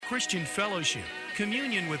Christian fellowship,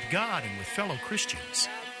 communion with God and with fellow Christians.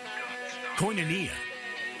 Koinonia,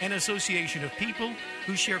 an association of people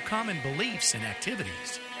who share common beliefs and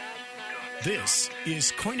activities. This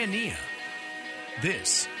is Koinonia.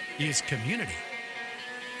 This is community.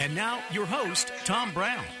 And now, your host, Tom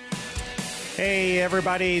Brown. Hey,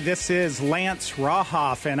 everybody, this is Lance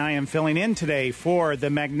Rauhoff, and I am filling in today for the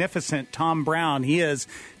magnificent Tom Brown. He is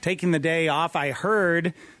taking the day off. I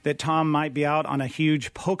heard that Tom might be out on a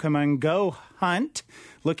huge Pokemon Go hunt,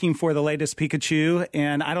 looking for the latest Pikachu,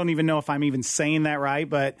 and I don't even know if I'm even saying that right,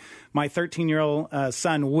 but my 13-year-old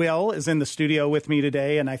son, Will, is in the studio with me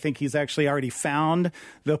today, and I think he's actually already found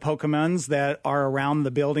the Pokemons that are around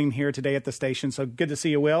the building here today at the station. So good to see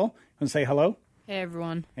you, Will. Want to say hello? Hey,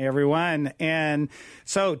 everyone. Hey, everyone. And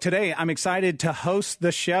so today I'm excited to host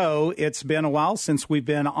the show. It's been a while since we've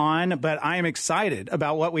been on, but I am excited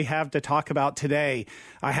about what we have to talk about today.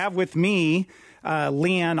 I have with me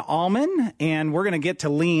Leanne Allman, and we're going to get to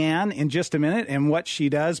Leanne in just a minute and what she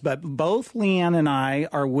does. But both Leanne and I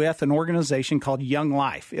are with an organization called Young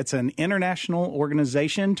Life. It's an international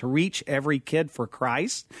organization to reach every kid for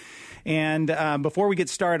Christ. And before we get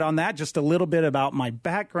started on that, just a little bit about my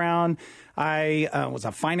background. I was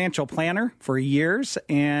a financial planner for years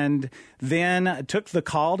and then took the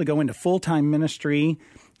call to go into full-time ministry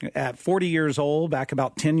at 40 years old, back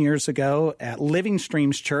about 10 years ago at Living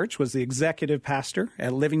Streams Church, was the executive pastor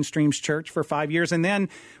at Living Streams Church for 5 years. And then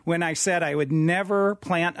when I said I would never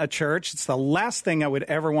plant a church, it's the last thing I would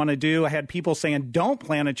ever want to do. I had people saying, don't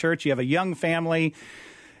plant a church. You have a young family.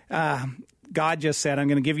 God just said, I'm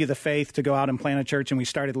going to give you the faith to go out and plant a church. And we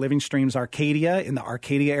started Living Streams Arcadia in the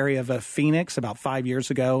Arcadia area of Phoenix about 5 years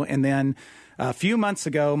ago. And then a few months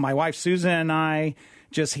ago, my wife Susan and I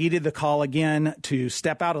just heeded the call again to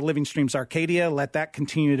step out of Living Streams Arcadia, let that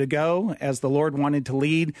continue to go as the Lord wanted to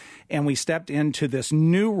lead. And we stepped into this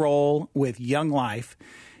new role with Young Life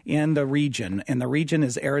in the region. And the region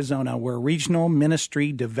is Arizona. We're regional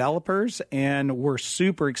ministry developers, and we're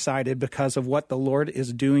super excited because of what the Lord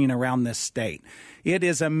is doing around this state. It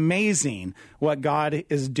is amazing what God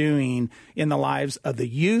is doing in the lives of the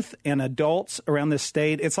youth and adults around this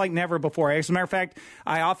state. It's like never before. As a matter of fact,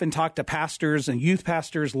 I often talk to pastors and youth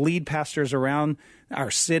pastors, lead pastors around our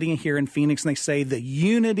city here in Phoenix, and they say the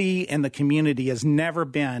unity in the community has never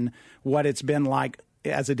been what it's been like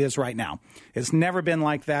as it is right now. It's never been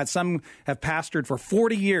like that. Some have pastored for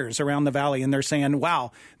 40 years around the valley, and they're saying,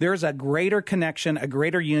 wow, there's a greater connection, a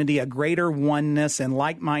greater unity, a greater oneness and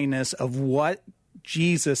like-mindedness of what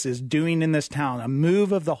Jesus is doing in this town, a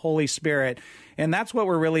move of the Holy Spirit. And that's what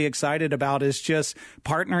we're really excited about, is just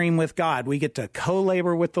partnering with God. We get to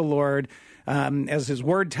co-labor with the Lord. As his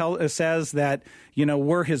word says that, you know,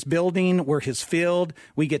 we're his building, we're his field.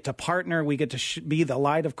 We get to partner. We get to be the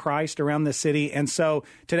light of Christ around the city. And so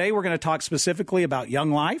today we're going to talk specifically about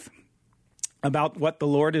Young Life, about what the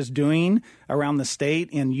Lord is doing around the state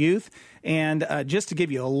in youth. And just to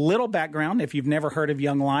give you a little background, if you've never heard of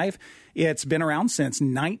Young Life, it's been around since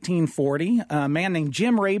 1940. A man named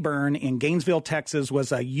Jim Rayburn in Gainesville, Texas,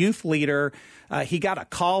 was a youth leader. He got a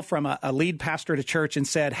call from a lead pastor at a church and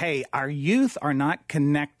said, hey, our youth are not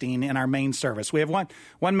connecting in our main service. We have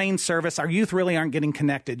one main service. Our youth really aren't getting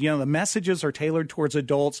connected. You know, the messages are tailored towards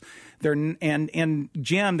adults. And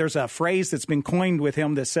Jim, there's a phrase that's been coined with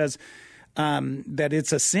him that says, that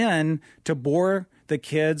it's a sin to bore the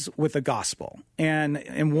kids with the gospel.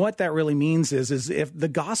 And what that really means is if the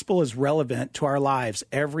gospel is relevant to our lives,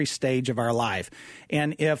 every stage of our life,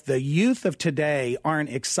 and if the youth of today aren't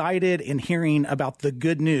excited in hearing about the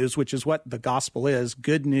good news, which is what the gospel is,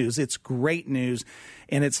 good news, it's great news,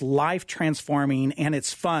 and it's life transforming, and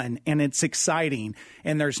it's fun, and it's exciting,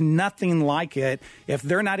 and there's nothing like it. If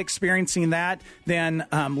they're not experiencing that, then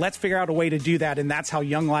let's figure out a way to do that, and that's how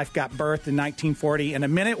Young Life got birthed in 1940. In a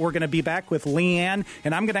minute, we're going to be back with Leanne,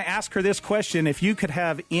 and I'm going to ask her this question. If you could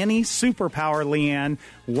have any superpower, Leanne,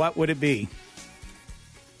 what would it be?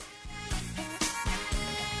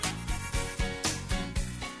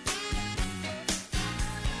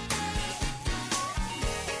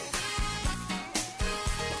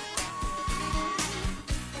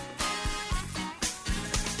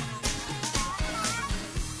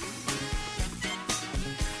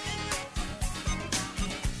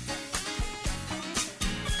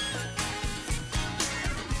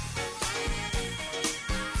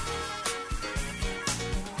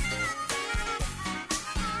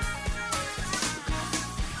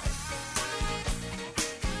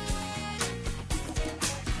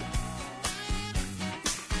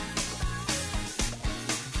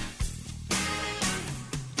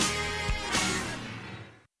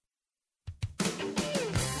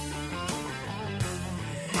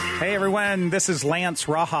 Hey everyone, this is Lance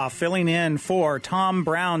Rauhoff filling in for Tom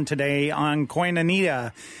Brown today on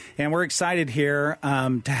Koinonia. And we're excited here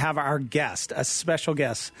to have our guest, a special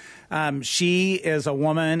guest. She is a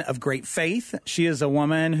woman of great faith. She is a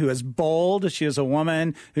woman who is bold. She is a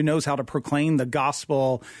woman who knows how to proclaim the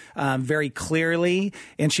gospel very clearly.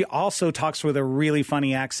 And she also talks with a really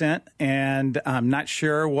funny accent. And I'm not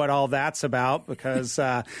sure what all that's about because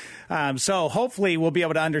so hopefully we'll be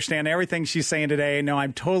able to understand everything she's saying today. No,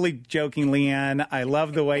 I'm totally joking, Leanne. I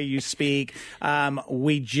love the way you speak.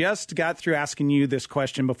 We just got through asking you this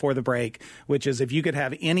question before the break, which is if you could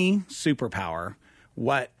have any superpower,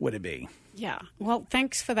 what would it be? Yeah. Well,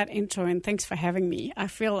 thanks for that intro and thanks for having me. I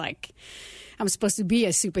feel like I'm supposed to be a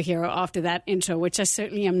superhero after that intro, which I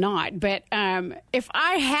certainly am not. But if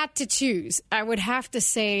I had to choose, I would have to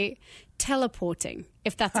say teleporting,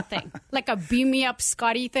 if that's a thing. Like a beam me up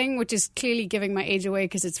Scotty thing, which is clearly giving my age away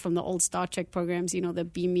because it's from the old Star Trek programs, you know, the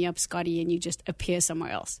beam me up Scotty and you just appear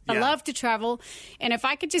somewhere else. Yeah. I love to travel. And if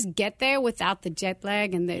I could just get there without the jet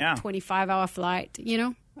lag and the 25-hour flight, you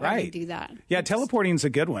know, I would do that. Yeah, teleporting is a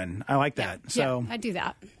good one. I like that. So I do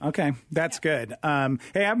that. Okay, that's good. Hey, I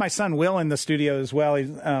have my son Will in the studio as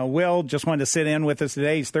well. Will just wanted to sit in with us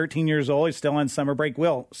today. He's 13 years old. He's still on summer break.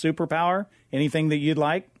 Will, superpower? Anything that you'd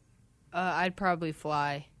like? I'd probably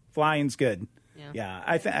fly. Flying's good. Yeah,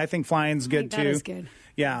 I think flying's good too. That is good.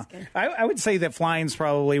 Yeah, I would say that flying's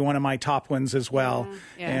probably one of my top ones as well.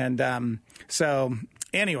 Yeah. And so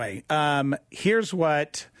anyway, here's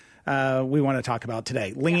what we want to talk about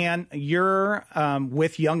today. Leanne, you're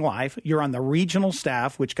with Young Life. You're on the regional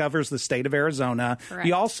staff, which covers the state of Arizona. Correct.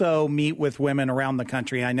 You also meet with women around the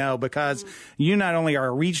country, I know, because you not only are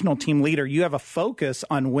a regional team leader, you have a focus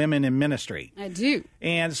on women in ministry. I do.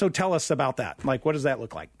 And so tell us about that. Like, what does that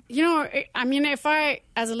look like? You know, I mean,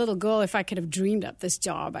 as a little girl, if I could have dreamed up this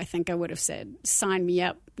job, I think I would have said, sign me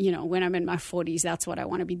up, you know, when I'm in my 40s, that's what I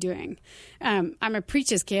want to be doing. I'm a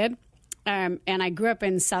preacher's kid. And I grew up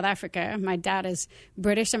in South Africa. My dad is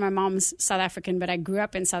British and my mom's South African, but I grew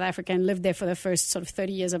up in South Africa and lived there for the first sort of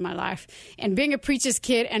 30 years of my life. And being a preacher's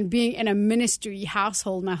kid and being in a ministry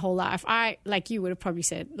household my whole life, I, like you, would have probably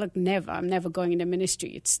said, look, never. I'm never going into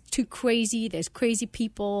ministry. It's too crazy. There's crazy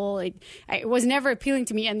people. It was never appealing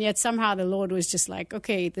to me. And yet somehow the Lord was just like,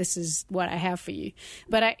 okay, this is what I have for you.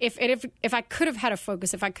 But if I could have had a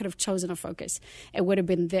focus, if I could have chosen a focus, it would have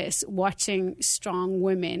been this, watching strong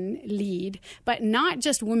women lead. But not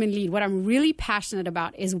just women lead. What I'm really passionate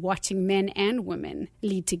about is watching men and women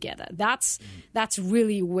lead together. That's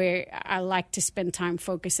really where I like to spend time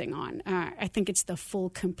focusing on. I think it's the full,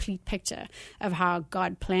 complete picture of how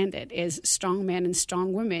God planned it, is strong men and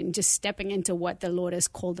strong women just stepping into what the Lord has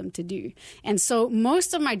called them to do. And so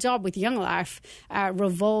most of my job with Young Life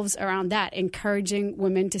revolves around that, encouraging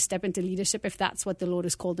women to step into leadership if that's what the Lord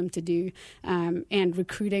has called them to do, and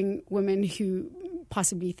recruiting women who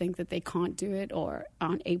possibly think that they can't do it or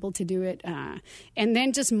aren't able to do it. And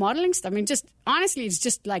then just modeling stuff. I mean, just honestly, it's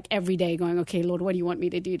just like every day going, okay, Lord, what do you want me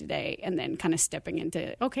to do today? And then kind of stepping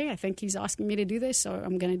into, okay, I think he's asking me to do this, so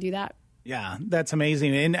I'm going to do that. Yeah, that's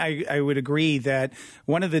amazing. And I would agree that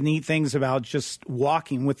one of the neat things about just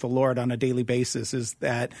walking with the Lord on a daily basis is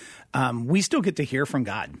that we still get to hear from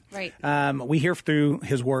God. Right. We hear through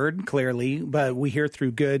his word, clearly, but we hear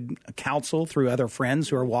through good counsel, through other friends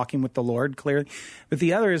who are walking with the Lord, clearly. But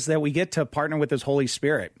the other is that we get to partner with his Holy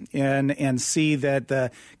Spirit and see that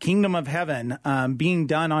the kingdom of heaven being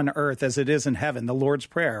done on earth as it is in heaven, the Lord's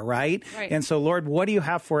Prayer, right? And so, Lord, what do you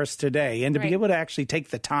have for us today? And to be able to actually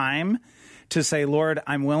take the time to say, Lord,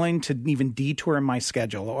 I'm willing to even detour my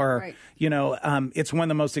schedule. Or, it's one of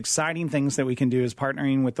the most exciting things that we can do is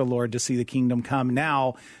partnering with the Lord to see the kingdom come.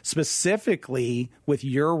 Now, specifically with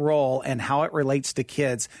your role and how it relates to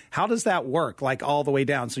kids, how does that work, like all the way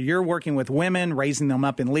down? So you're working with women, raising them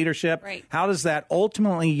up in leadership. Right. How does that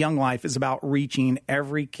ultimately, Young Life is about reaching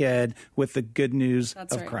every kid with the good news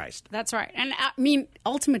of Christ? That's right. And I mean,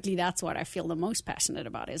 ultimately, that's what I feel the most passionate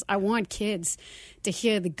about is I want kids to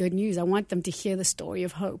hear the good news. I want them to hear the story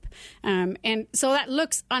of hope. And so that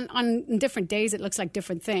looks on different days, it looks like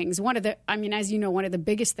different things. As you know, one of the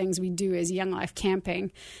biggest things we do is Young Life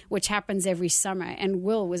camping, which happens every summer. And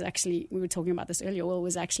Will was actually, we were talking about this earlier, Will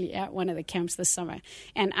was actually at one of the camps this summer.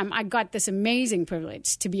 And I got this amazing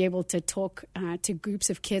privilege to be able to talk to groups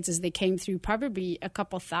of kids as they came through, probably a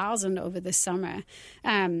couple thousand over the summer.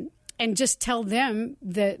 and just tell them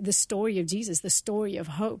the story of Jesus, the story of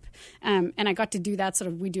hope. And I got to do that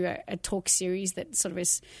we do a talk series that sort of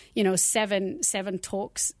is, seven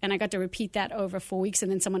talks. And I got to repeat that over 4 weeks.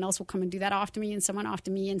 And then someone else will come and do that after me and someone after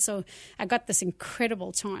me. And so I got this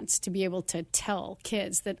incredible chance to be able to tell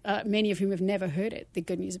kids that many of whom have never heard it, the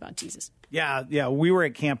good news about Jesus. Yeah. We were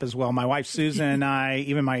at camp as well. My wife, Susan, and I,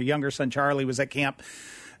 even my younger son, Charlie, was at camp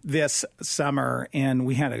this summer, and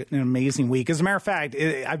we had an amazing week. As a matter of fact,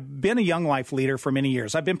 I've been a Young Life leader for many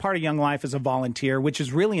years. I've been part of Young Life as a volunteer, which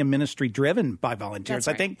is really a ministry driven by volunteers. That's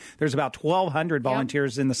right. I think there's about 1,200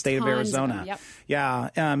 volunteers in the state of Arizona. Of them, yep. Yeah.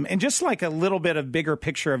 And just like a little bit of bigger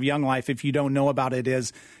picture of Young Life, if you don't know about it,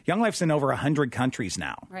 is Young Life's in over 100 countries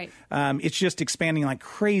now. Right. It's just expanding like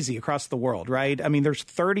crazy across the world, right? I mean, there's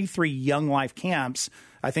 33 Young Life camps,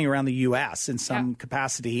 I think, around the U.S. in some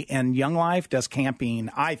capacity. And Young Life does camping,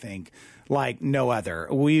 I think, like no other.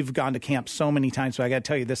 We've gone to camp so many times. So I got to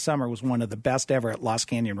tell you, this summer was one of the best ever at Lost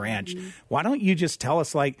Canyon Ranch. Mm-hmm. Why don't you just tell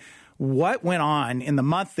us, what went on in the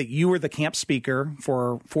month that you were the camp speaker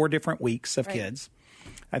for 4 different weeks of kids?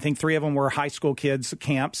 I think 3 of them were high school kids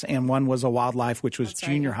camps, and 1 was a wildlife, which was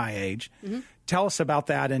junior high age. Mm-hmm. Tell us about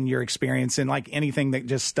that and your experience and anything that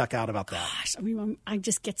just stuck out about that. Gosh, I mean, I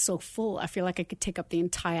just get so full. I feel like I could take up the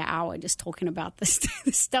entire hour just talking about this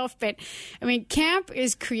stuff. But I mean, camp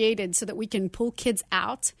is created so that we can pull kids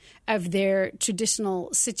out of their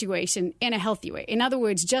traditional situation in a healthy way. In other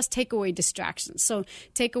words, just take away distractions. So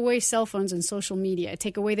take away cell phones and social media,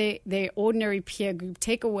 take away their ordinary peer group,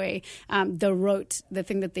 take away the rote, the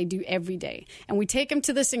thing that they do every day. And we take them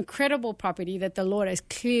to this incredible property that the Lord has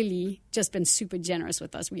clearly just been super generous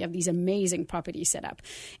with us. We have these amazing properties set up.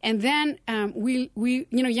 And then we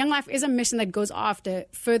Young Life is a mission that goes after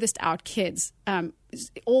furthest out kids,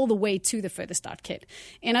 all the way to the furthest out kid.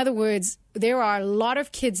 In other words, there are a lot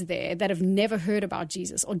of kids there that have never heard about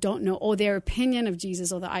Jesus or don't know, or their opinion of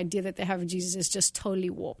Jesus or the idea that they have of Jesus is just totally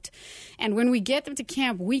warped. And when we get them to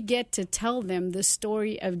camp, we get to tell them the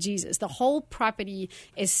story of Jesus. The whole property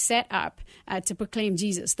is set up to proclaim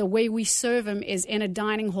Jesus. The way we serve them is in a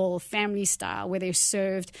dining hall, family style, where they're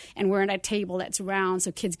served and we're at a table that's round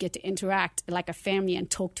so kids get to interact like a family and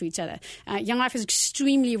talk to each other. Young Life is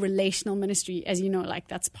extremely relational ministry, as you know.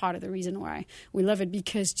 That's part of the reason why we love it,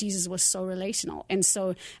 because Jesus was so relational. And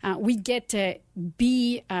so we get to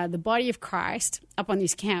be the body of Christ up on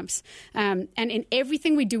these camps. And in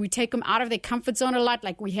everything we do, we take them out of their comfort zone a lot.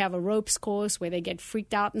 Like we have a ropes course where they get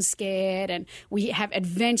freaked out and scared. And we have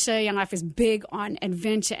adventure. Young Life is big on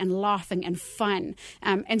adventure and laughing and fun.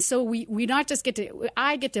 And so we not just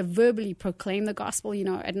I get to verbally proclaim the gospel,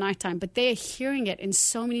 at nighttime, but they're hearing it in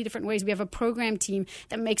so many different ways. We have a program team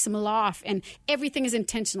that makes them laugh, and everything is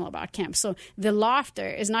intentional about camp. So the laughter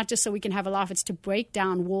is not just so we can have a laugh, it's to break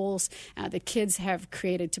down walls that kids have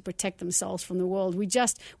created to protect themselves from the world.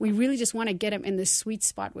 We really just want to get them in this sweet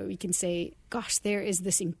spot where we can say, gosh, there is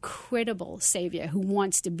this incredible Savior who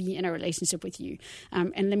wants to be in a relationship with you.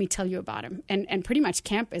 And let me tell you about him. And pretty much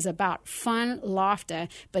camp is about fun, laughter,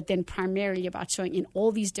 but then primarily about showing in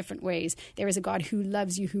all these different ways there is a God who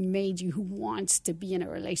loves you, who made you, who wants to be in a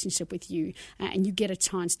relationship with you, and you get a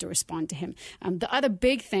chance to respond to him. The other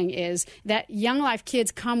big thing is that Young Life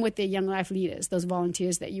kids come with their Young Life leaders, those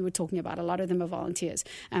volunteers that you were talking about. A lot of them are volunteers.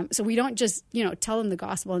 So we don't just, tell them the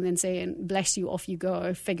gospel and then say, and bless you, off you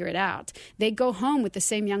go, figure it out. They go home with the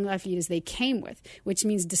same Young Life leaders they came with, which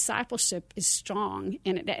means discipleship is strong,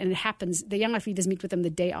 and it happens. The Young Life leaders meet with them the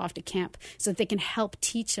day after camp so that they can help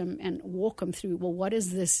teach them and walk them through, well, what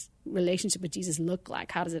is this relationship with Jesus look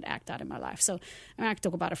like? How does it act out in my life? So I could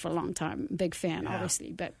talk about it for a long time. Big fan,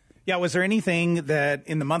 obviously, but... Yeah, was there anything that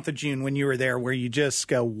in the month of June when you were there where you just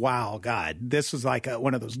go, wow, God, this was like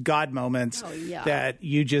one of those God moments that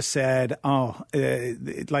you just said,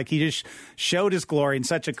 like he just showed his glory in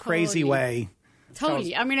such a crazy way?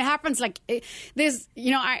 Totally. I mean, it happens there's,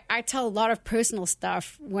 I tell a lot of personal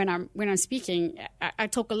stuff when I'm speaking. I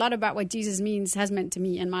talk a lot about what Jesus has meant to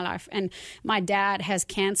me in my life. And my dad has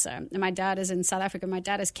cancer, and my dad is in South Africa. My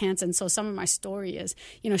dad has cancer. And so some of my story is,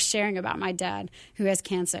 sharing about my dad who has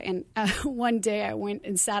cancer. And one day I went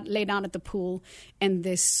and lay down at the pool, and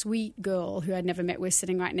this sweet girl who I'd never met was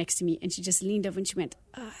sitting right next to me. And she just leaned over and she went,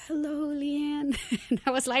 hello, Leanne. And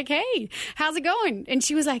I was like, hey, how's it going? And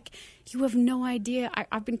she was like, you have no idea.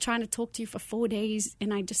 I've been trying to talk to you for 4 days,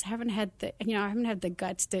 and I just haven't had the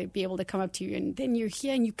guts to be able to come up to you. And then you're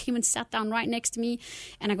here, and you came and sat down right next to me.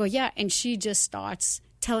 And I go, yeah. And she just starts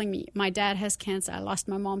telling me, my dad has cancer. I lost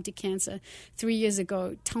my mom to cancer 3 years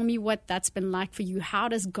ago. Tell me what that's been like for you. How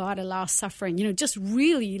does God allow suffering? Just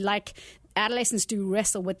really like adolescents do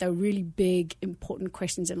wrestle with the really big, important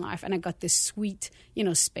questions in life. And I got this sweet,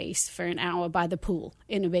 space for an hour by the pool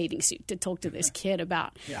in a bathing suit to talk to this kid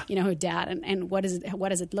about, her dad and what does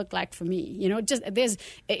it look like for me?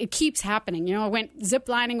 It keeps happening. I went zip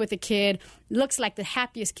lining with a kid, looks like the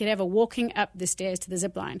happiest kid ever, walking up the stairs to the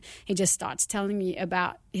zip line. He just starts telling me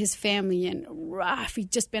about his family and rough.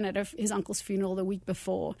 He'd just been at his uncle's funeral the week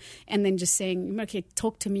before, and then just saying, okay,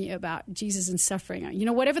 talk to me about Jesus and suffering.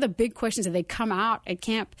 Whatever the big questions that they come out at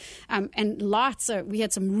camp. And we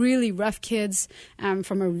had some really rough kids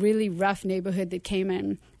from a really rough neighborhood that came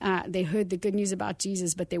in. They heard the good news about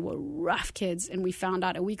Jesus, but they were rough kids. And we found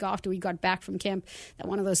out a week after we got back from camp that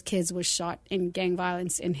one of those kids was shot in gang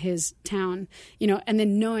violence in his town, and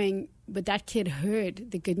then knowing, but that kid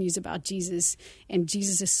heard the good news about Jesus, and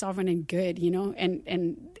Jesus is sovereign and good,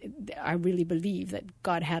 and I really believe that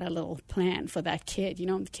God had a little plan for that kid.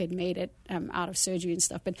 The kid made it out of surgery and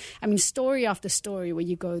stuff. But story after story where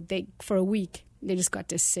you go, for a week, they just got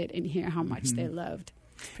to sit and hear how much they're loved.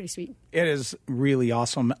 It's pretty sweet. It is really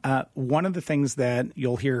awesome. One of the things that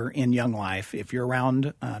you'll hear in Young Life, if you're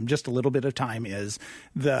around just a little bit of time, is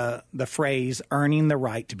the phrase "earning the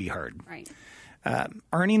right to be heard." Right.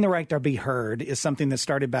 Earning the right to be heard is something that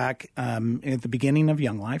started back at the beginning of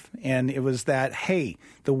Young Life, and it was that, hey,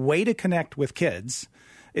 the way to connect with kids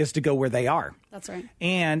is to go where they are. That's right.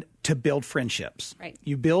 And to build friendships. Right.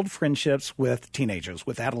 You build friendships with teenagers,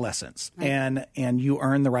 with adolescents, right. and you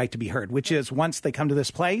earn the right to be heard, which is once they come to this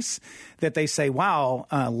place that they say, wow,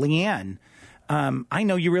 Leanne, I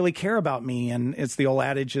know you really care about me. And it's the old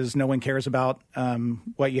adage is no one cares about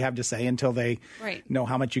what you have to say until they know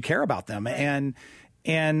how much you care about them. Right.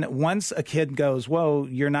 And once a kid goes, whoa,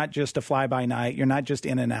 you're not just a fly-by-night, you're not just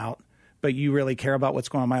in and out, but you really care about what's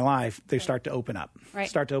going on in my life, they start to open up,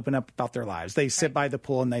 start to open up about their lives. They sit by the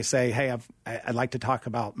pool and they say, hey, I'd like to talk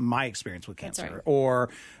about my experience with cancer or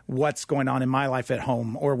what's going on in my life at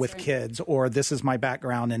home or with kids or this is my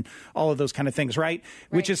background and all of those kind of things, right?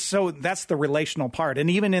 Which is that's the relational part. And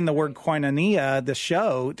even in the word Koinonia, the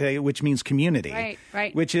show, which means community,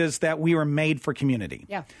 which is that we were made for community.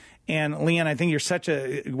 Yeah. And Leanne, I think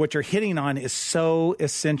what you're hitting on is so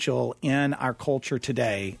essential in our culture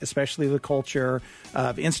today, especially the culture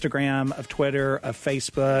of Instagram, of Twitter, of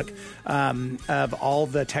Facebook, of all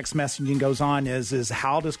the text messaging goes on is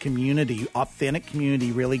how does authentic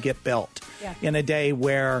community really get built in a day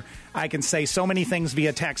where I can say so many things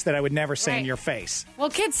via text that I would never say in your face.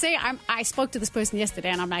 Well, kids say, I spoke to this person yesterday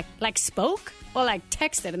and I'm like spoke or like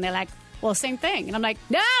texted, and they're like, well, same thing. And I'm like,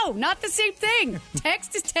 no, not the same thing.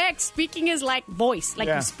 Text is text. Speaking is like voice, like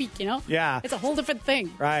you speak, Yeah. It's a whole different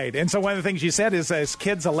thing. Right. And so one of the things you said is as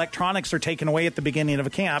kids, electronics are taken away at the beginning of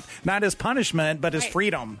a camp, not as punishment, but as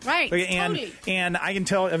freedom. Right. Totally. And I can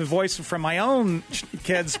tell a voice from my own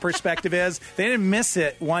kids' perspective is they didn't miss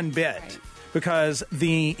it one bit. Right. Because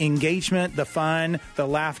the engagement, the fun, the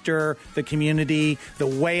laughter, the community, the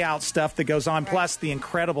way out stuff that goes on, plus the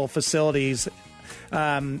incredible facilities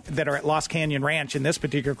that are at Lost Canyon Ranch, in this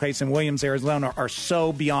particular case in Williams, Arizona, are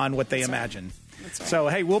so beyond what they imagine. That's right. So,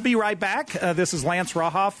 hey, we'll be right back. This is Lance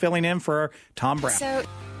Rauhoff filling in for Tom Brown.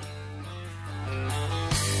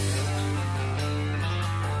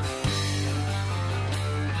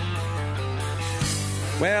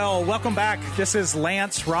 Well, welcome back. This is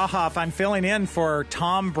Lance Rauhoff. I'm filling in for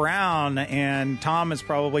Tom Brown, and Tom has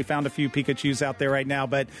probably found a few Pikachus out there right now,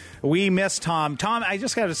 but we miss Tom. Tom, I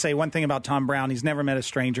just got to say one thing about Tom Brown. He's never met a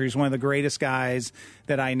stranger. He's one of the greatest guys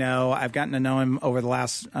that I know. I've gotten to know him over the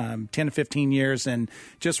last 10 to 15 years and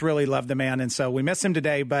just really love the man, and so we miss him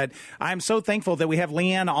today, but I'm so thankful that we have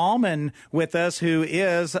Leanne Allman with us, who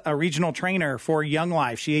is a regional trainer for Young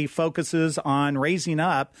Life. She focuses on raising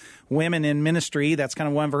up women in ministry. That's kind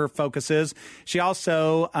of one of her focuses. She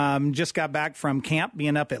also just got back from camp,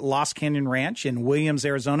 being up at Lost Canyon Ranch in Williams,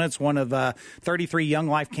 Arizona. It's one of 33 Young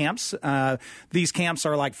Life camps. These camps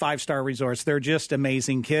are like 5-star resorts. They're just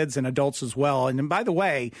amazing, kids and adults as well. And by the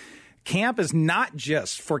way, camp is not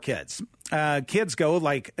just for kids. Kids go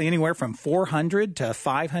like anywhere from 400 to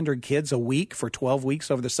 500 kids a week for 12 weeks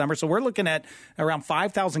over the summer. So we're looking at around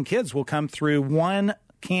 5,000 kids will come through one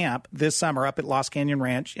camp this summer up at Lost Canyon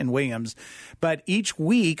Ranch in Williams. But each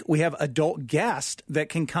week we have adult guests that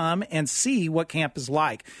can come and see what camp is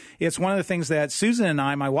like. It's one of the things that Susan and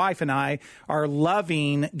I, my wife and I, are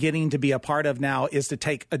loving getting to be a part of now, is to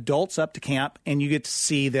take adults up to camp and you get to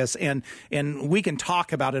see this, and we can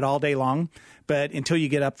talk about it all day long. But until you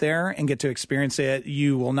get up there and get to experience it,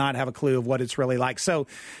 you will not have a clue of what it's really like. So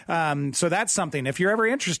that's something. If you're ever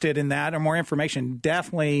interested in that or more information,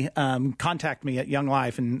 definitely contact me at Young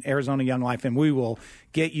Life and Arizona Young Life, and we will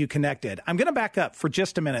get you connected. I'm going to back up for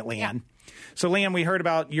just a minute, Leanne. So, Liam, we heard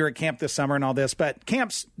about you're at camp this summer and all this, but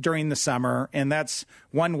camp's during the summer, and that's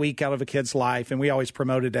 1 week out of a kid's life, and we always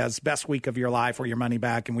promote it as best week of your life or your money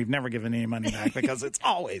back, and we've never given any money back because it's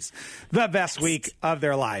always the best week of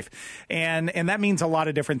their life. And that means a lot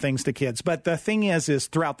of different things to kids. But the thing is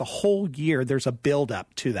throughout the whole year, there's a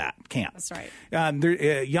build-up to that camp. That's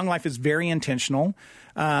right. Young Life is very intentional.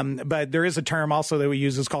 But there is a term also that we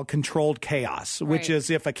use is called controlled chaos, which is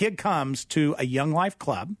if a kid comes to a Young Life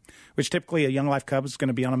club, which typically a Young Life club is going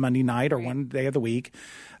to be on a Monday night or one day of the week,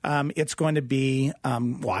 it's going to be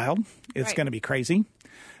wild. It's going to be crazy.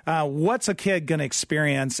 What's a kid going to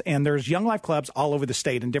experience? And there's Young Life clubs all over the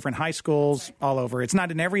state in different high schools all over. It's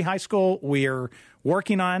not in every high school. We're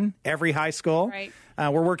working on every high school. Right.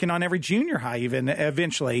 We're working on every junior high even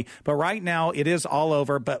eventually. But right now it is all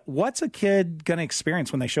over. But what's a kid going to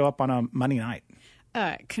experience when they show up on a Monday night?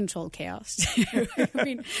 Controlled chaos. I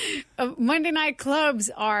mean, Monday night clubs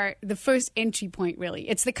are the first entry point, really.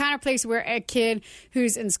 It's the kind of place where a kid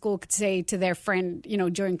who's in school could say to their friend,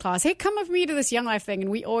 during class, hey, come with me to this Young Life thing. And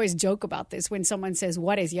we always joke about this when someone says,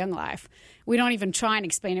 what is Young Life? We don't even try and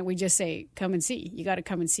explain it. We just say, come and see. You got to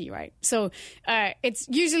come and see, right? So it's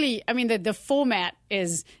usually, the format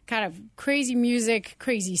is kind of crazy music,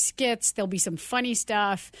 crazy skits. There'll be some funny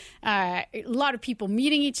stuff, a lot of people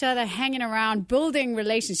meeting each other, hanging around, building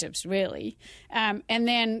relationships, really. And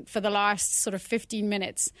then for the last sort of 15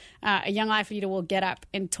 minutes, a Young Life leader will get up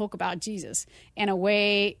and talk about Jesus in a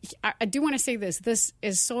way. I do want to say this. This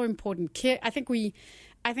is so important. I think we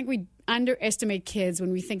underestimate kids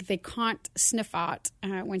when we think they can't sniff out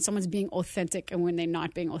when someone's being authentic and when they're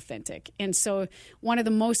not being authentic. And so one of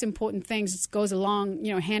the most important things that goes along,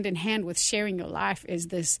 hand in hand with sharing your life is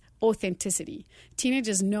this authenticity.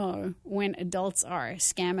 Teenagers know when adults are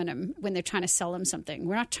scamming them, when they're trying to sell them something.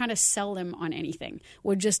 We're not trying to sell them on anything.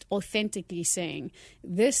 We're just authentically saying,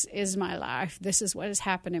 this is my life. This is what has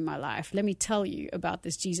happened in my life. Let me tell you about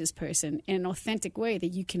this Jesus person in an authentic way that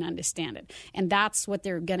you can understand it. And that's what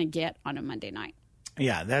they're going to get on a Monday night.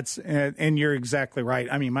 Yeah, and you're exactly right.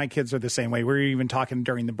 I mean, my kids are the same way. We were even talking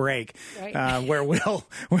during the break, where we'll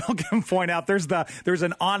point out there's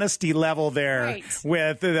an honesty level there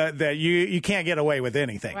with that you can't get away with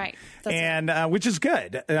anything, right? And which is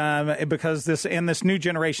good because this new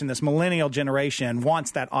generation, this millennial generation,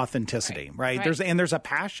 wants that authenticity, right? There's a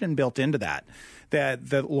passion built into that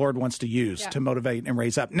the Lord wants to use to motivate and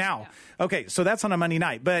raise up. Now, okay, so that's on a Monday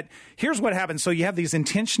night. But here's what happens. So you have these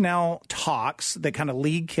intentional talks that kind of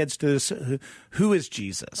lead kids to this, who is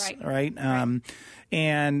Jesus, right?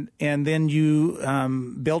 And then you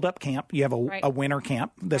build up camp. You have a winter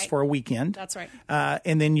camp that's for a weekend. That's right.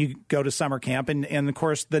 And then you go to summer camp. And of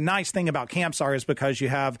course, the nice thing about camps is because you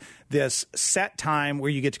have this set time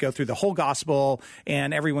where you get to go through the whole gospel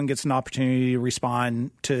and everyone gets an opportunity to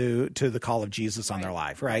respond to the call of Jesus on their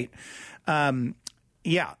life, right?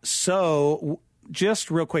 So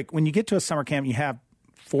just real quick, when you get to a summer camp, you have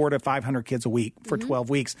 400 to 500 kids a week for 12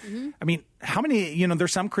 weeks. I mean, how many,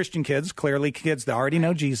 there's some Christian kids, clearly kids that already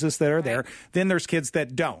know Jesus that are there. Then there's kids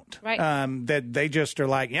that don't, that they just are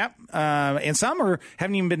like, yep. And some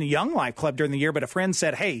haven't even been to Young Life Club during the year, but a friend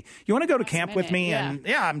said, hey, you want to go to camp with me? And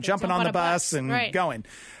I'm jumping on the bus and going.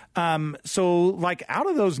 So like out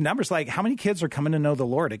of those numbers, like how many kids are coming to know the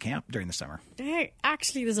Lord at camp during the summer?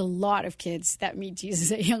 Actually, there's a lot of kids that meet Jesus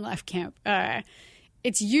at Young Life Camp.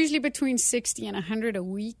 It's usually between 60 and 100 a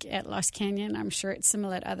week at Lost Canyon. I'm sure it's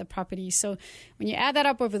similar at other properties. So when you add that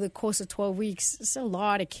up over the course of 12 weeks, it's a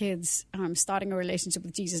lot of kids starting a relationship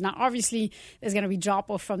with Jesus. Now, obviously, there's going to be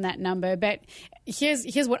drop-off from that number. But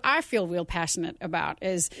here's what I feel real passionate about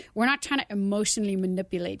is we're not trying to emotionally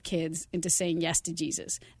manipulate kids into saying yes to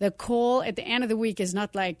Jesus. The call at the end of the week is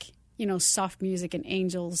not like, soft music and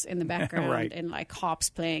angels in the background and like harps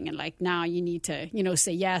playing and like, now you need to,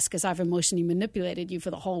 say yes because I've emotionally manipulated you for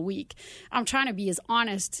the whole week. I'm trying to be as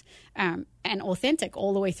honest and authentic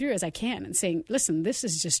all the way through as I can and saying, listen, this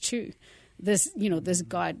is just true. This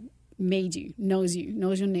God made you, knows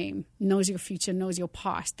your name, knows your future, knows your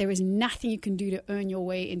past. There is nothing you can do to earn your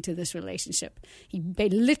way into this relationship. He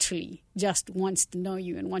literally just wants to know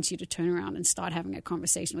you and wants you to turn around and start having a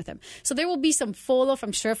conversation with him. So there will be some fall off,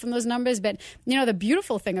 I'm sure, from those numbers. But, the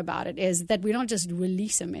beautiful thing about it is that we don't just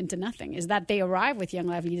release them into nothing, is that they arrive with Young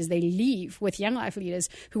Life leaders. They leave with Young Life leaders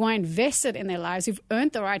who are invested in their lives, who've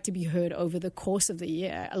earned the right to be heard over the course of the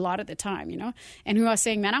year, a lot of the time, and who are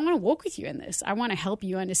saying, man, I want to walk with you in this. I want to help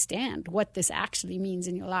you understand what this actually means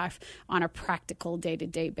in your life on a practical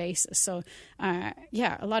day-to-day basis. So, a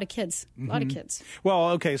lot of kids, Well,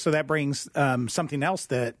 okay, so that brings something else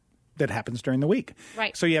that happens during the week.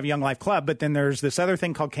 Right. So you have Young Life Club, but then there's this other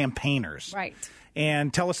thing called campaigners. Right.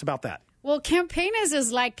 And tell us about that. Well, campaigners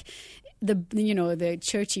is like the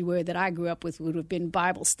churchy word that I grew up with would have been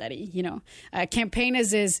Bible study.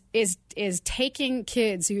 Campaigners is taking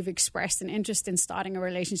kids who've expressed an interest in starting a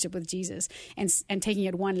relationship with Jesus and taking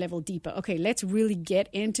it one level deeper. Okay, let's really get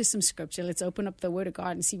into some scripture. Let's open up the Word of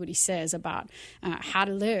God and see what He says about how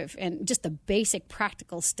to live and just the basic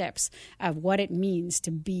practical steps of what it means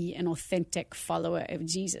to be an authentic follower of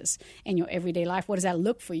Jesus in your everyday life. What does that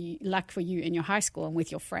look like for you in your high school and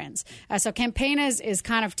with your friends? So campaigners is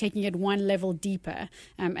kind of taking it one level deeper,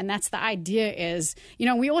 and that's the idea. Is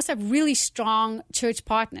we also have really strong church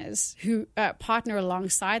partners who partner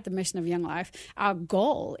alongside the mission of Young Life. Our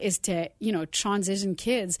goal is to, transition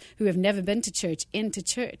kids who have never been to church into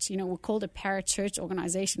church. We're called a parachurch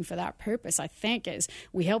organization for that purpose, I think, is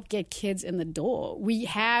we help get kids in the door. We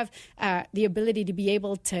have the ability to be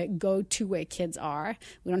able to go to where kids are.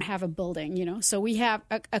 We don't have a building, so we have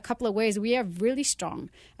a couple of ways. We have really strong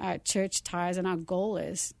church ties, and our goal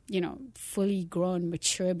is, fully grown,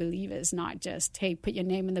 mature believers, not just, hey, put your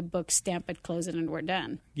name in the book, stamp it, close it, and we're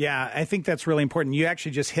done. Yeah, I think that's really important. You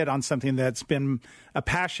actually just hit on something that's been a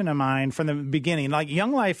passion of mine from the beginning. Like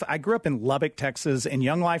Young Life, I grew up in Lubbock, Texas, and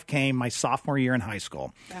Young Life came my sophomore year in high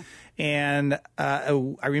school. Yeah. And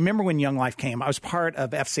I remember when Young Life came, I was part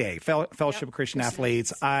of FCA, Fellowship of Christian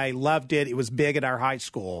Athletes. I loved it. It was big at our high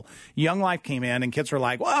school. Young Life came in, and kids were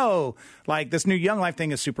like, whoa, like this new Young Life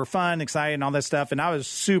thing is super fun, exciting, and all this stuff. And I was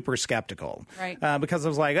super skeptical. Right. Because I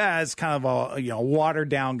was like, it's kind of a watered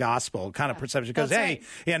down gospel kind of perception. Because, hey,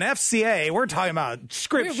 in FCA, we're talking about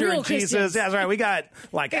Scripture and Jesus. Christians. Yeah, that's right. We got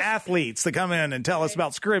like athletes that come in and tell us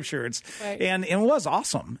about Scripture. And it was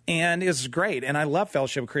awesome. And it was great. And I love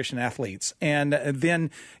Fellowship of Christian Athletes. And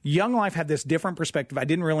then Young Life had this different perspective I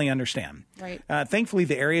didn't really understand. Right. Thankfully,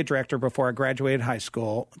 the area director before I graduated high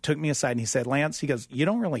school took me aside and he said, Lance, he goes, you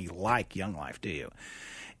don't really like Young Life, do you?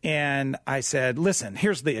 And I said, listen,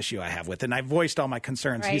 here's the issue I have with it. And I voiced all my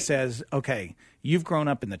concerns. Right. He says, okay, you've grown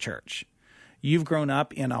up in the church. You've grown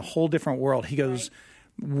up in a whole different world. He goes,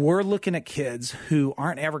 we're looking at kids who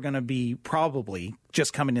aren't ever going to be probably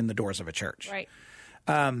just coming in the doors of a church. Right.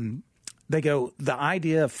 They go, the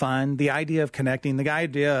idea of fun, the idea of connecting, the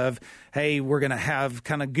idea of, hey, we're going to have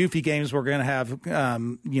kind of goofy games. We're going to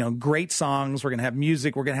have, great songs. We're going to have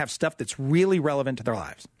music. We're going to have stuff that's really relevant to their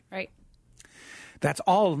lives. Right. That's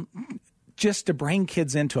all just to bring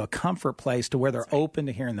kids into a comfort place to where they're open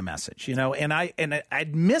to hearing the message, and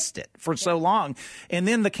I'd missed it for so long. And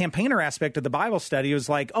then the campaigner aspect of the Bible study was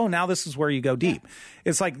like, oh, now this is where you go deep. Yeah.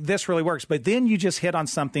 It's like, this really works. But then you just hit on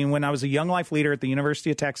something. When I was a Young Life leader at the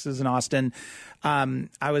University of Texas in Austin,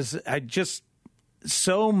 I just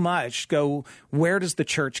so much go, where does the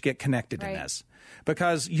church get connected in this?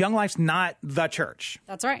 Because Young Life's not the church.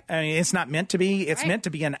 That's right. I mean, it's not meant to be. It's meant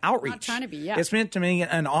to be an outreach. Not trying to be, yeah. It's meant to be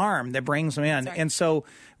an arm that brings them in. Right. And so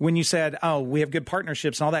when you said, we have good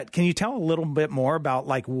partnerships and all that, can you tell a little bit more about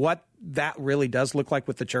like what that really does look like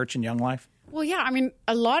with the church and Young Life? Well, yeah. I mean,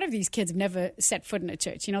 a lot of these kids have never set foot in a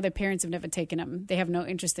church. Their parents have never taken them. They have no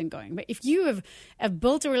interest in going. But if you have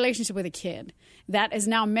built a relationship with a kid that has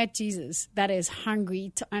now met Jesus, that is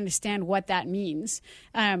hungry to understand what that means,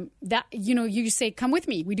 you say, come with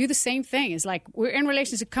me. We do the same thing. It's like, we're in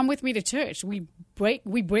relationship. Come with me to church. We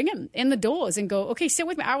bring them in the doors and go, okay, sit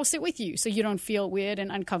with me. I will sit with you. So you don't feel weird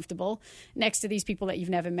and uncomfortable next to these people that you've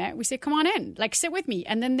never met. We say, come on in, like sit with me.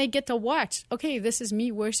 And then they get to watch, okay, this is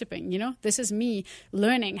me worshiping, this is me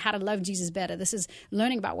learning how to love Jesus better. This is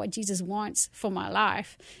learning about what Jesus wants for my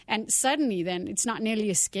life. And suddenly then it's not nearly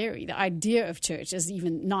as scary. The idea of church is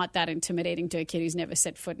even not that intimidating to a kid who's never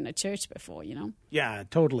set foot in a church before, Yeah,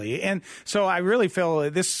 totally. And so I really feel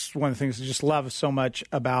this is one of the things I just love so much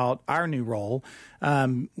about our new role,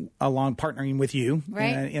 along partnering with you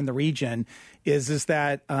in the region, is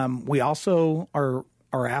that we also are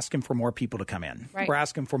asking for more people to come in. Right. We're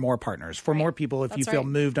asking for more partners, for more people if you feel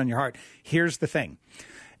moved on your heart. Here's the thing.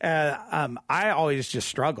 I always just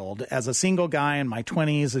struggled as a single guy in my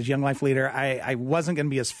 20s as Young Life leader. I wasn't going to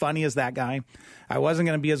be as funny as that guy. I wasn't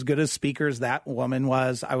going to be as good as speaker as that woman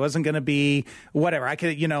was. I wasn't going to be whatever. I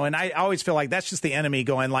could, and I always feel like that's just the enemy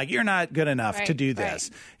going like, you're not good enough to do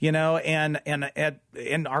this,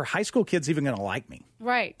 and our high school kids even going to like me.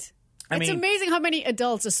 Right. It's amazing how many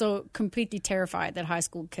adults are so completely terrified that high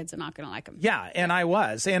school kids are not going to like them. Yeah, and I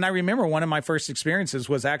was. And I remember one of my first experiences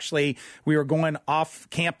was actually we were going off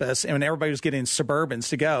campus and everybody was getting Suburbans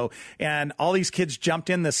to go. And all these kids jumped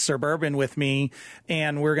in this Suburban with me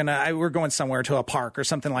and we're going somewhere to a park or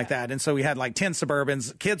something like that. And so we had like 10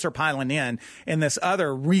 Suburbans. Kids are piling in. And this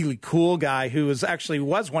other really cool guy who was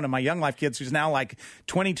one of my Young Life kids who's now like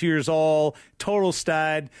 22 years old, total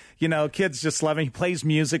stud. Kids just love him. He plays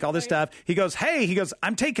music, all this stuff. stuff. He goes,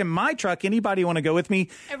 I'm taking my truck. Anybody want to go with me?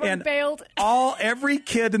 Everyone and bailed. Every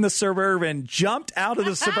kid in the Suburban jumped out of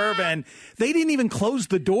the Suburban. They didn't even close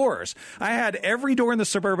the doors. I had every door in the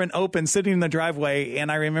Suburban open, sitting in the driveway,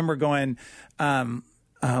 and I remember going,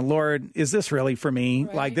 Lord, is this really for me?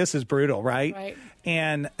 Right. Like, this is brutal, right? Right.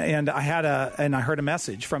 And I heard a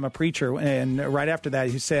message from a preacher, and right after that,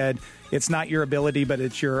 he said, "It's not your ability, but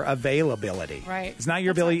it's your availability. Right. It's not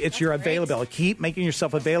your ability; it's your availability. Keep making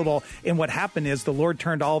yourself available." And what happened is the Lord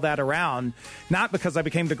turned all that around, not because I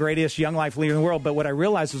became the greatest young life leader in the world, but what I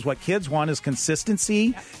realized is what kids want is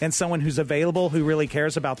consistency and someone who's available, who really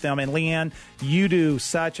cares about them. And Leanne, you do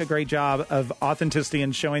such a great job of authenticity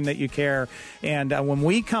and showing that you care. And when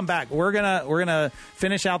we come back, we're gonna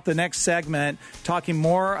finish out the next segment talking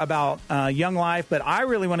more about young life, but I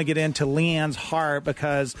really want to get into Leanne's heart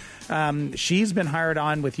because she's been hired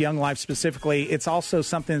on with Young Life specifically. It's also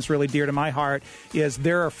something that's really dear to my heart is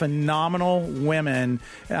there are phenomenal women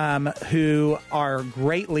who are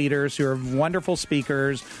great leaders, who are wonderful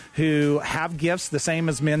speakers, who have gifts the same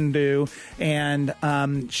as men do. And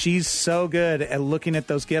she's so good at looking at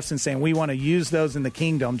those gifts and saying, we want to use those in the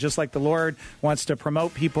kingdom, just like the Lord wants to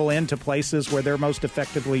promote people into places where they're most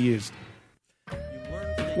effectively used.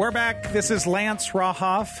 We're back. This is Lance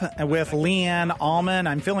Rauhoff with Leanne Allman.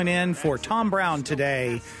 I'm filling in for Tom Brown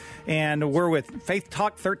today. And we're with Faith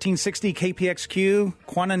Talk 1360 KPXQ,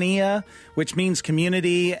 Koinonia, which means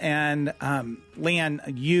community. And Leanne,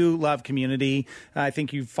 you love community. I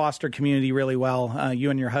think you foster community really well.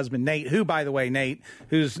 You and your husband, Nate, who, by the way, Nate,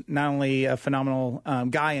 who's not only a phenomenal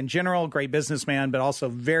guy in general, great businessman, but also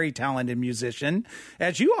very talented musician,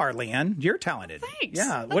 as you are, Leanne. You're talented. Thanks.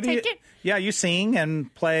 Yeah. I'll take it. Yeah, you sing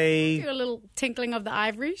and play. Do a little tinkling of the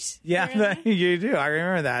ivories. Yeah, you do. I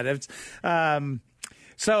remember that. It's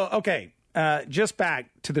okay, just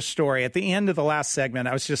back to the story. At the end of the last segment,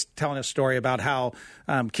 I was just telling a story about how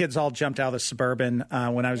kids all jumped out of the Suburban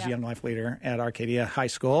when I was a Young Life leader at Arcadia High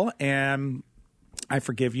School. And I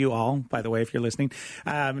forgive you all, by the way, if you're listening.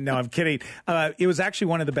 No, I'm kidding. It was actually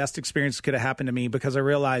one of the best experiences that could have happened to me because I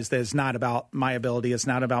realized that it's not about my ability. It's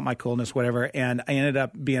not about my coolness, whatever. And I ended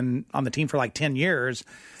up being on the team for like 10 years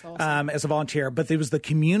as a volunteer. But there was the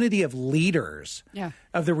community of leaders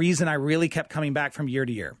of the reason I really kept coming back from year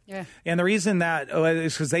to year. Yeah. And the reason that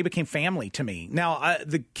is because they became family to me. Now,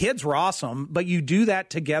 the kids were awesome, but you do that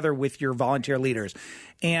together with your volunteer leaders.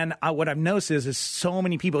 And what I've noticed is so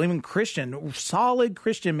many people, even solid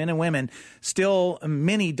Christian men and women, still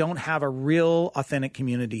many don't have a real authentic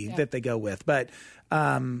community that they go with. But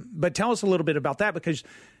tell us a little bit about that, because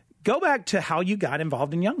go back to how you got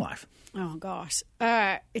involved in Young Life. Oh, gosh.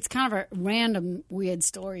 It's kind of a random, weird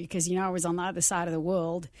story because, I was on the other side of the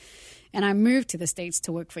world. And I moved to the States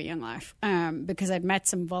to work for Young Life because I'd met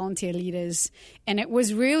some volunteer leaders. And it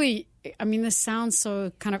was really, this sounds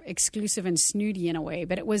so kind of exclusive and snooty in a way,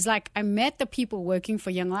 but it was like I met the people working for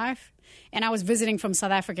Young Life. And I was visiting from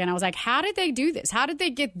South Africa, and I was like, how did they do this? How did they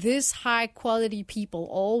get this high-quality people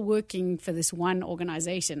all working for this one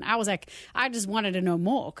organization? I was like, I just wanted to know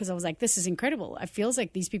more because I was like, this is incredible. It feels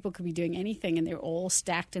like these people could be doing anything, and they're all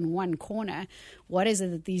stacked in one corner. What is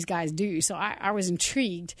it that these guys do? So I was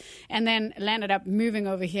intrigued, and then landed up moving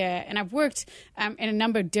over here. And I've worked in a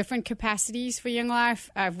number of different capacities for Young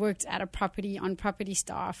Life. I've worked at a property, on property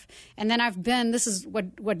staff. And then this is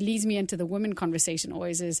what leads me into the women conversation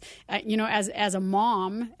always is, as a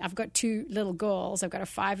mom, I've got two little girls. I've got a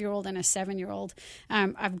 5-year-old and a 7-year-old.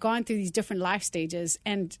 I've gone through these different life stages.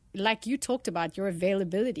 And like you talked about, your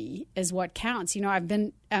availability is what counts. I've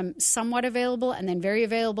been somewhat available and then very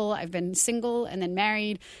available. I've been single and then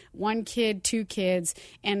married, 1 kid, 2 kids.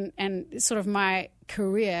 And sort of my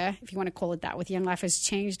career, if you want to call it that, with Young Life has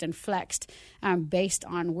changed and flexed based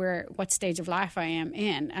on what stage of life I am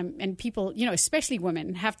in. And people, especially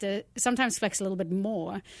women, have to sometimes flex a little bit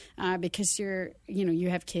more because you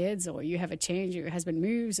have kids, or you have a change, your husband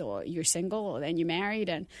moves, or you're single, or then you're married.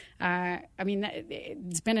 And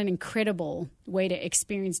it's been an incredible way to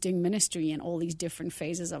experience doing ministry in all these different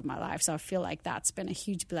phases of my life. So I feel like that's been a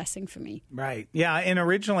huge blessing for me. Right. Yeah. And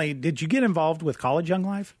originally, did you get involved with College Young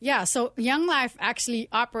Life? Yeah. So Young Life actually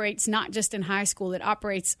operates not just in high school. It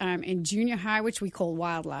operates in junior high, which we call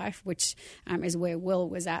Wildlife, which is where Will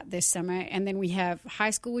was at this summer. And then we have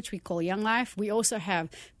high school, which we call Young Life. We also have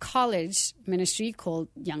college ministry called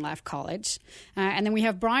Young Life College. And then we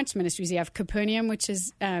have branch ministries. We have Koinonia, which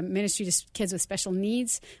is ministry to kids with special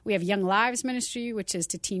needs. We have Young Lives ministry, which is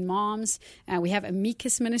to teen moms. We have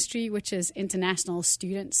Amicus ministry, which is international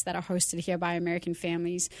students that are hosted here by American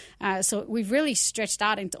families. So we've really stretched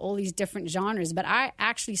out into all these different genres. But I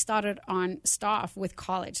actually started on staff with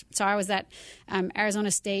college. So I was at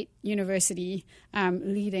Arizona State University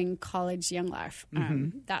leading college young life.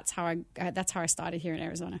 That's how I started here in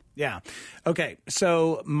Arizona. Yeah. Okay.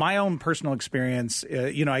 So my own personal experience,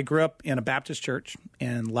 I grew up in a Baptist church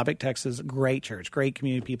in Lubbock, Texas. Great church, great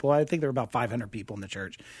community people. I think there were about 500 people in the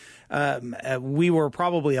church. We were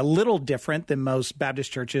probably a little different than most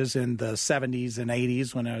Baptist churches in the 70s and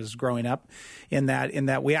 80s when I was growing up, in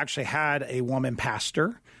that we actually had a woman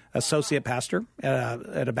pastor, associate pastor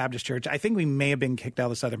at a Baptist church. I think we may have been kicked out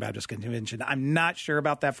of the Southern Baptist Convention. I'm not sure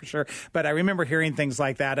about that for sure, but I remember hearing things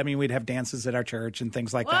like that. I mean, we'd have dances at our church and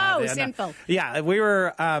things like that. Whoa, And, sinful. yeah, we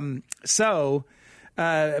were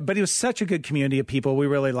but it was such a good community of people. We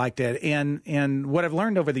really liked it. And what I've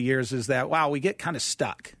learned over the years is that, wow, we get kind of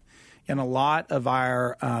stuck in a lot of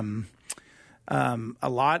our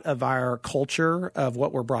culture of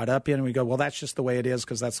what we're brought up in. And we go, well, that's just the way it is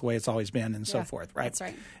because that's the way it's always been and so forth, right?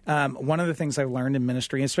 That's right. One of the things I've learned in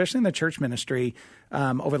ministry, especially in the church ministry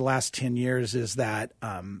over the last 10 years, is that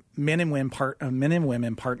men and women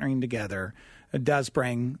partnering together does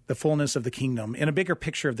bring the fullness of the kingdom in a bigger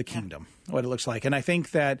picture of the kingdom, what it looks like. And I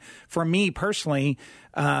think that for me personally,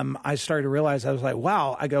 I started to realize, I was like,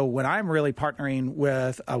 wow, when I'm really partnering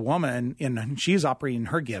with a woman and she's operating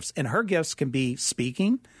her gifts, and her gifts can be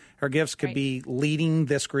speaking, her gifts could be leading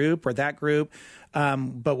this group or that group.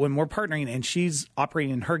 But when we're partnering and she's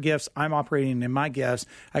operating in her gifts, I'm operating in my gifts,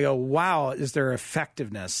 I go, wow, is there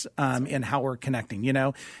effectiveness in how we're connecting,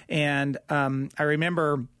 And I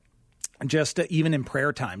remember just even in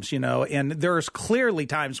prayer times, and there's clearly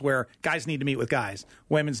times where guys need to meet with guys,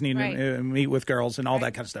 women's need to meet with girls and all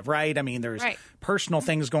that kind of stuff, right? I mean, there's personal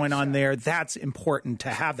things going on there. That's important to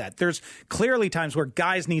have that. There's clearly times where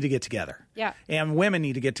guys need to get together and women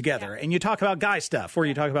need to get together. And you talk about guy stuff or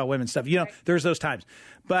you talk about women stuff, there's those times.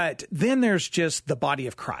 But then there's just the body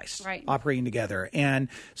of Christ operating together. And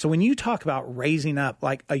so when you talk about raising up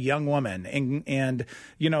like a young woman and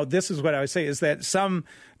this is what I would say is that some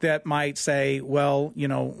that might say, well,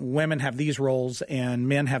 women have these roles and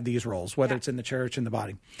men have these roles, whether it's in the church and the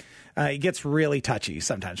body. It gets really touchy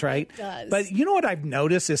sometimes, right? It does. But you know what I've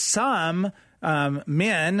noticed is some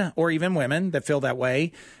men or even women that feel that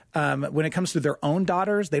way, when it comes to their own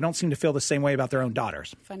daughters, they don't seem to feel the same way about their own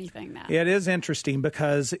daughters. Funny thing that. It is interesting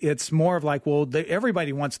because it's more of like, well,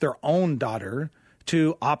 everybody wants their own daughter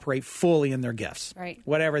to operate fully in their gifts,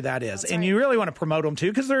 whatever that is. And you really want to promote them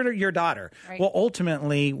too because they're your daughter. Well,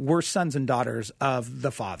 ultimately, we're sons and daughters of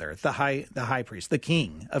the Father, the high priest, the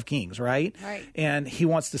King of Kings, right? And he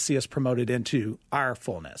wants to see us promoted into our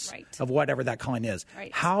fullness of whatever that calling is.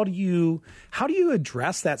 How do you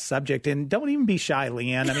address that subject? And don't even be shy,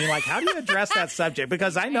 Leanne. I mean, like, how do you address that subject?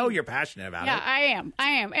 Because I know you're passionate about it. Yeah, I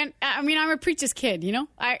am. And I mean, I'm a preacher's kid,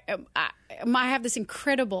 I have this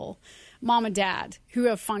incredible mom and dad who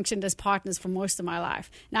have functioned as partners for most of my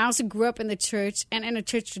life. Now, I also grew up in the church and in a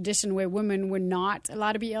church tradition where women were not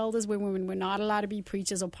allowed to be elders, where women were not allowed to be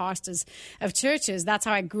preachers or pastors of churches. That's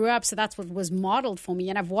how I grew up. So that's what was modeled for me.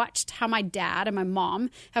 And I've watched how my dad and my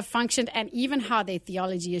mom have functioned and even how their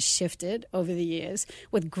theology has shifted over the years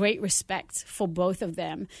with great respect for both of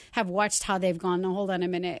them. Have watched how they've gone, no, hold on a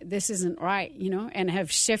minute, this isn't right, and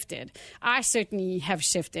have shifted. I certainly have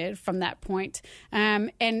shifted from that point.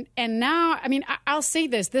 And now, I mean, I'll say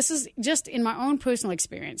this. This is just in my own personal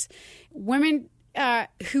experience. Women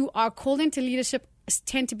who are called into leadership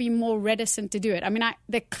tend to be more reticent to do it. I mean,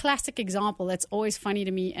 the classic example that's always funny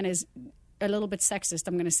to me and is a little bit sexist,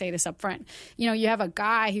 I'm going to say this up front. You have a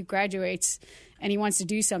guy who graduates and he wants to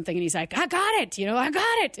do something and he's like, I got it, I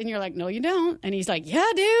got it. And you're like, no, you don't. And he's like, yeah,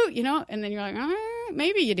 I do, and then you're like,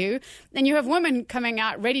 maybe you do. And you have women coming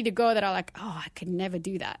out ready to go that are like, oh, I could never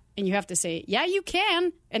do that. And you have to say, yeah, you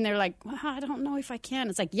can. And they're like, well, I don't know if I can.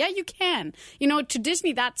 It's like, yeah, you can.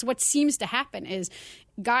 Traditionally, that's what seems to happen is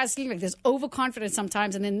guys seem like there's overconfidence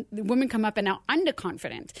sometimes, and then the women come up and now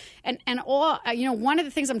underconfident. And all, one of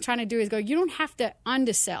the things I'm trying to do is go, you don't have to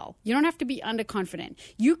undersell. You don't have to be underconfident.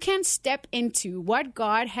 You can step into what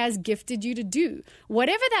God has gifted you to do,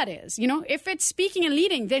 whatever that is. If it's speaking and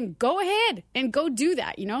leading, then go ahead and go do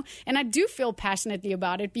that, And I do feel passionately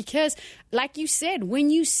about it because, like you said, when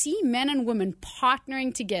you see men and women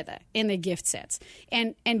partnering together in their gift sets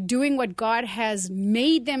and doing what God has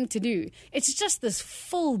made them to do, it's just this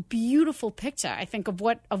full, beautiful picture, I think, of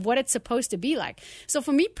what it's supposed to be like. So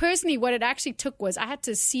for me personally, what it actually took was I had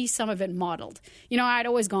to see some of it modeled. I'd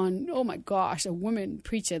always gone, oh my gosh, a woman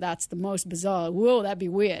preacher, that's the most bizarre. Whoa, that'd be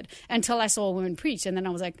weird. Until I saw a woman preach. And then I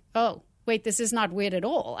was like, oh, wait, this is not weird at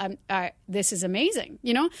all. This is amazing,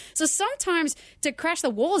 you know? So sometimes to crash the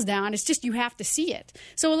walls down, it's just you have to see it.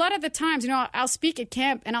 So a lot of the times, you know, I'll speak at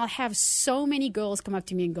camp and I'll have so many girls come up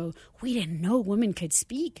to me and go, we didn't know women could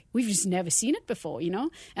speak. We've just never seen it before, you know?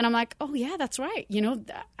 And I'm like, oh, yeah, that's right. You know,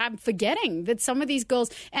 I'm forgetting that some of these girls,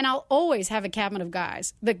 and I'll always have a cabinet of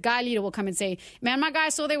guys. The guy leader will come and say, man, my guy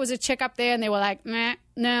saw there was a chick up there, and they were like, meh.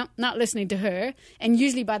 No, not listening to her. And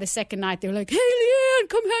usually by the second night, they're like, hey, Leanne,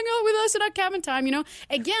 come hang out with us at our cabin time, you know?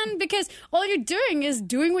 Again, because all you're doing is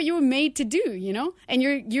doing what you were made to do, you know? And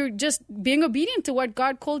you're just being obedient to what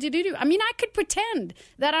God called you to do. I mean, I could pretend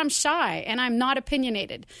that I'm shy and I'm not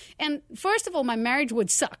opinionated. And first of all, my marriage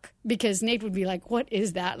would suck because Nate would be like, what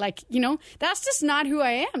is that? Like, you know, that's just not who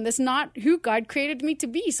I am. That's not who God created me to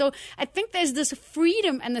be. So I think there's this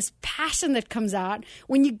freedom and this passion that comes out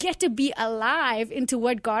when you get to be alive into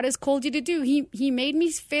what God has called you to do. He made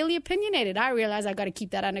me fairly opinionated. I realize I got to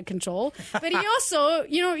keep that under control. But he also,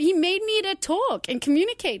 you know, he made me to talk and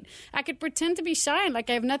communicate. I could pretend to be shy and like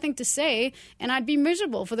I have nothing to say, and I'd be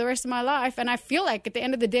miserable for the rest of my life. And I feel like at the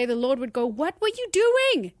end of the day, the Lord would go, what were you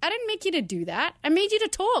doing? I didn't make you to do that. I made you to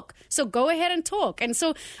talk. So go ahead and talk. And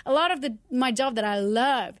so a lot of my job that I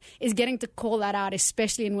love is getting to call that out,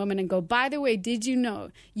 especially in women, and go, by the way, did you know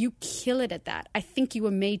you kill it at that? I think you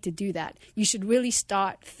were made to do that. You should really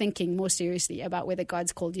start thinking more seriously about whether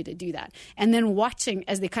God's called you to do that. And then watching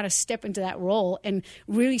as they kind of step into that role and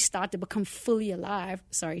really start to become fully alive.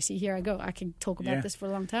 Sorry, see, here I go. I can talk about this for a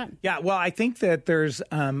long time. Yeah, well, I think that there's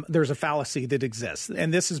a fallacy that exists.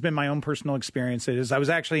 And this has been my own personal experience. I was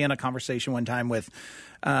actually in a conversation one time with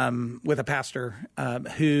a pastor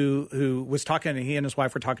who was talking. He and his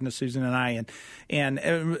wife were talking to Susan and I,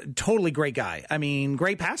 and totally great guy. I mean,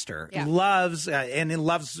 great pastor. Yeah. Loves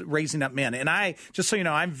raising up men. And I, just so you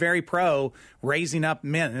know, I'm very pro raising up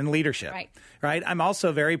men in leadership. Right. I'm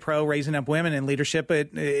also very pro raising up women in leadership, but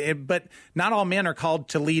not all men are called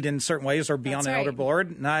to lead in certain ways or be on an elder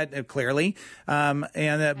board. Not clearly, but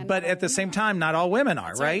at the same time, not all women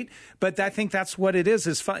are. Right. But I think that's what it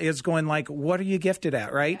is going like, what are you gifted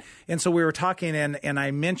at? Right. Yeah. And so we were talking, and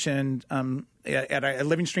I mentioned at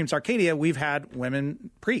Living Streams Arcadia, we've had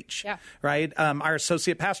women preach. Yeah. Right. Our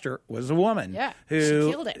associate pastor was a woman. Yeah. Who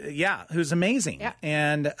she killed it. Yeah. Who's amazing. Yeah.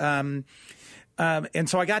 And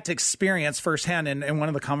so I got to experience firsthand, and one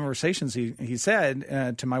of the conversations he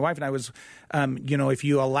said to my wife and I was, you know, if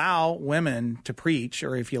you allow women to preach,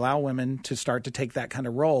 or if you allow women to start to take that kind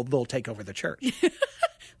of role, they'll take over the church.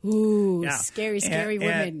 Ooh, yeah. Scary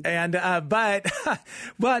women. But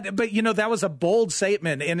you know, that was a bold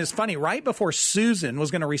statement. And it's funny, right before Susan was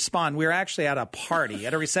going to respond, we were actually at a party,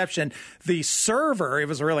 at a reception. The server, it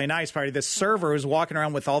was a really nice party. The server was walking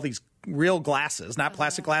around with all these real glasses, not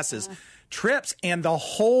plastic glasses, trips, and the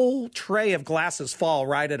whole tray of glasses fall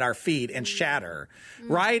right at our feet and shatter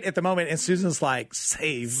right at the moment. And Susan's like,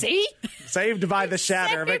 saved by the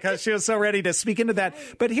shatter, because she was so ready to speak into that.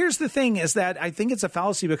 But here's the thing is that I think it's a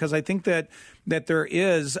fallacy, because I think that there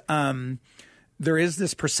is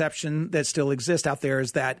this perception that still exists out there,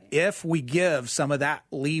 is that if we give some of that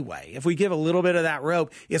leeway, if we give a little bit of that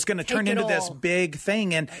rope, it's going to turn into this big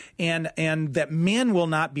thing, and that men will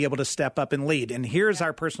not be able to step up and lead. And here's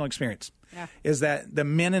our personal experience. Yeah. Is that the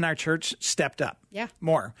men in our church stepped up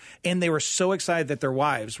more. And they were so excited that their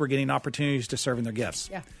wives were getting opportunities to serve in their gifts.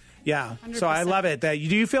 Yeah. Yeah. 100%. So I love it. Do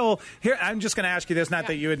you feel here? I'm just going to ask you this, not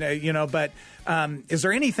that you would, you know, but is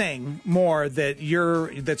there anything more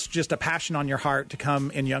that's just a passion on your heart to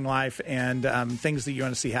come in Young Life, and things that you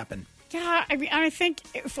want to see happen? Yeah, I think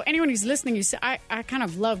for anyone who's listening, I kind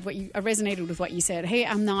of loved I resonated with what you said. Hey,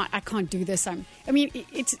 I can't do this. we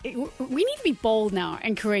need to be bold now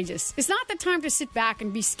and courageous. It's not the time to sit back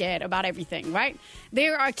and be scared about everything, right?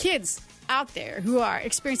 There are kids out there who are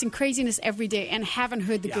experiencing craziness every day and haven't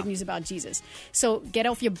heard the good news about Jesus. So get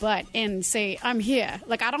off your butt and say, I'm here.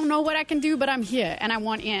 Like, I don't know what I can do, but I'm here and I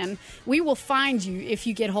want in. We will find you if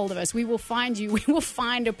you get hold of us. We will find you. We will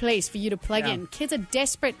find a place for you to plug in. Kids are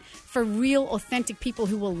desperate for real, authentic people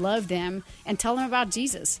who will love them and tell them about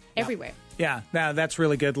Jesus everywhere. Yeah, that's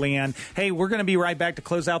really good, Leanne. Hey, we're going to be right back to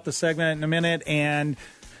close out the segment in a minute, and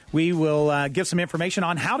we will give some information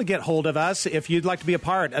on how to get hold of us if you'd like to be a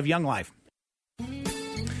part of Young Life.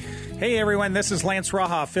 Hey, everyone. This is Lance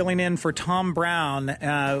Rauhoff filling in for Tom Brown.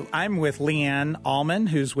 I'm with Leanne Allman,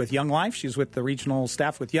 who's with Young Life. She's with the regional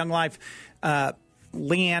staff with Young Life.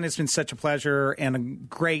 Leanne, it's been such a pleasure and a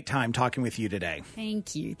great time talking with you today.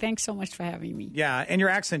 Thank you. Thanks so much for having me. Yeah, and your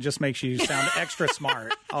accent just makes you sound extra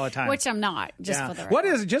smart all the time. Which I'm not, for the record.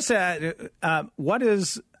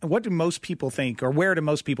 What do most people think, or where do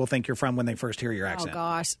most people think you're from when they first hear your accent? Oh,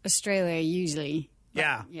 gosh. Australia, usually.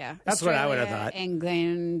 Yeah. Yeah. That's what I would have Australia, thought.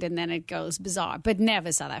 England, and then it goes bizarre, but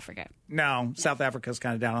never South Africa. No, South Africa's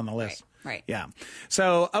kind of down on the list. Right. Yeah.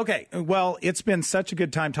 So, okay. Well, it's been such a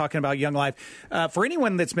good time talking about Young Life. For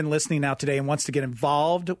anyone that's been listening now today and wants to get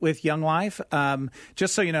involved with Young Life,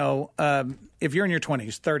 just so you know, if you're in your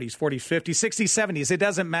 20s, 30s, 40s, 50s, 60s, 70s, it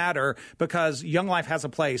doesn't matter because Young Life has a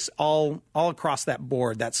place all across that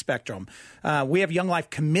board, that spectrum. We have Young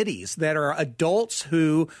Life committees that are adults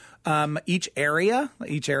who each area,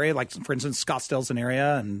 like for instance, Scottsdale's an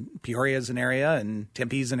area and Peoria's an area and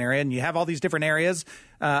Tempe's an area, and you have all these different areas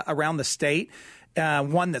around the state.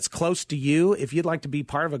 One that's close to you, if you'd like to be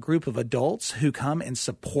part of a group of adults who come and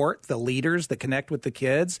support the leaders that connect with the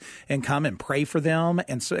kids and come and pray for them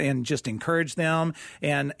and just encourage them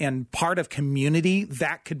and part of community,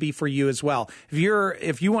 that could be for you as well.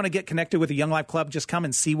 If you want to get connected with a Young Life Club, just come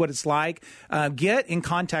and see what it's like. Get in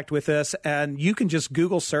contact with us, and you can just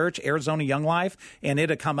Google search Arizona Young Life and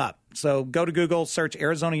it'll come up. So go to Google, search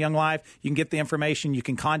Arizona Young Life. You can get the information. You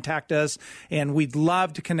can contact us, and we'd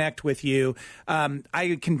love to connect with you.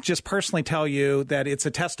 I can just personally tell you that it's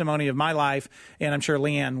a testimony of my life, and I'm sure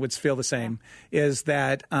Leanne would feel the same, is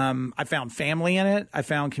that I found family in it. I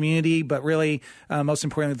found community, but really, most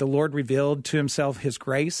importantly, the Lord revealed to himself his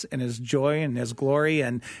grace and his joy and his glory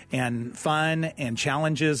and fun and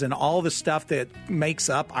challenges and all the stuff that makes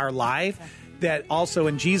up our life. That also,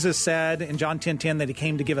 and Jesus said in John 10:10 that he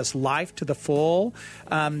came to give us life to the full.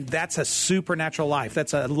 That's a supernatural life.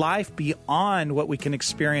 That's a life beyond what we can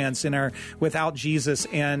experience without Jesus.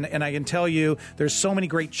 And I can tell you, there's so many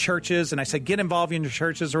great churches. And I said, get involved in your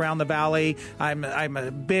churches around the valley. I'm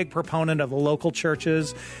a big proponent of the local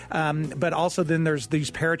churches, but also then there's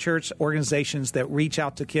these parachurch organizations that reach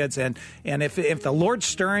out to kids. And if the Lord's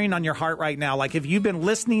stirring on your heart right now, like if you've been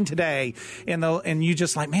listening today and you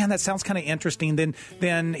just like, man, that sounds kind of interesting.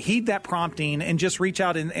 Then heed that prompting and just reach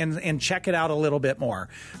out and check it out a little bit more,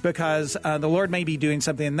 because the Lord may be doing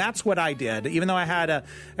something. And that's what I did. Even though I had a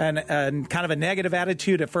kind of a negative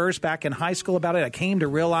attitude at first back in high school about it, I came to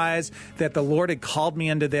realize that the Lord had called me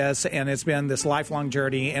into this, and it's been this lifelong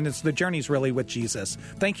journey, and the journey's really with Jesus.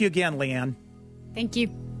 Thank you again, Leanne. Thank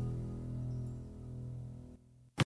you.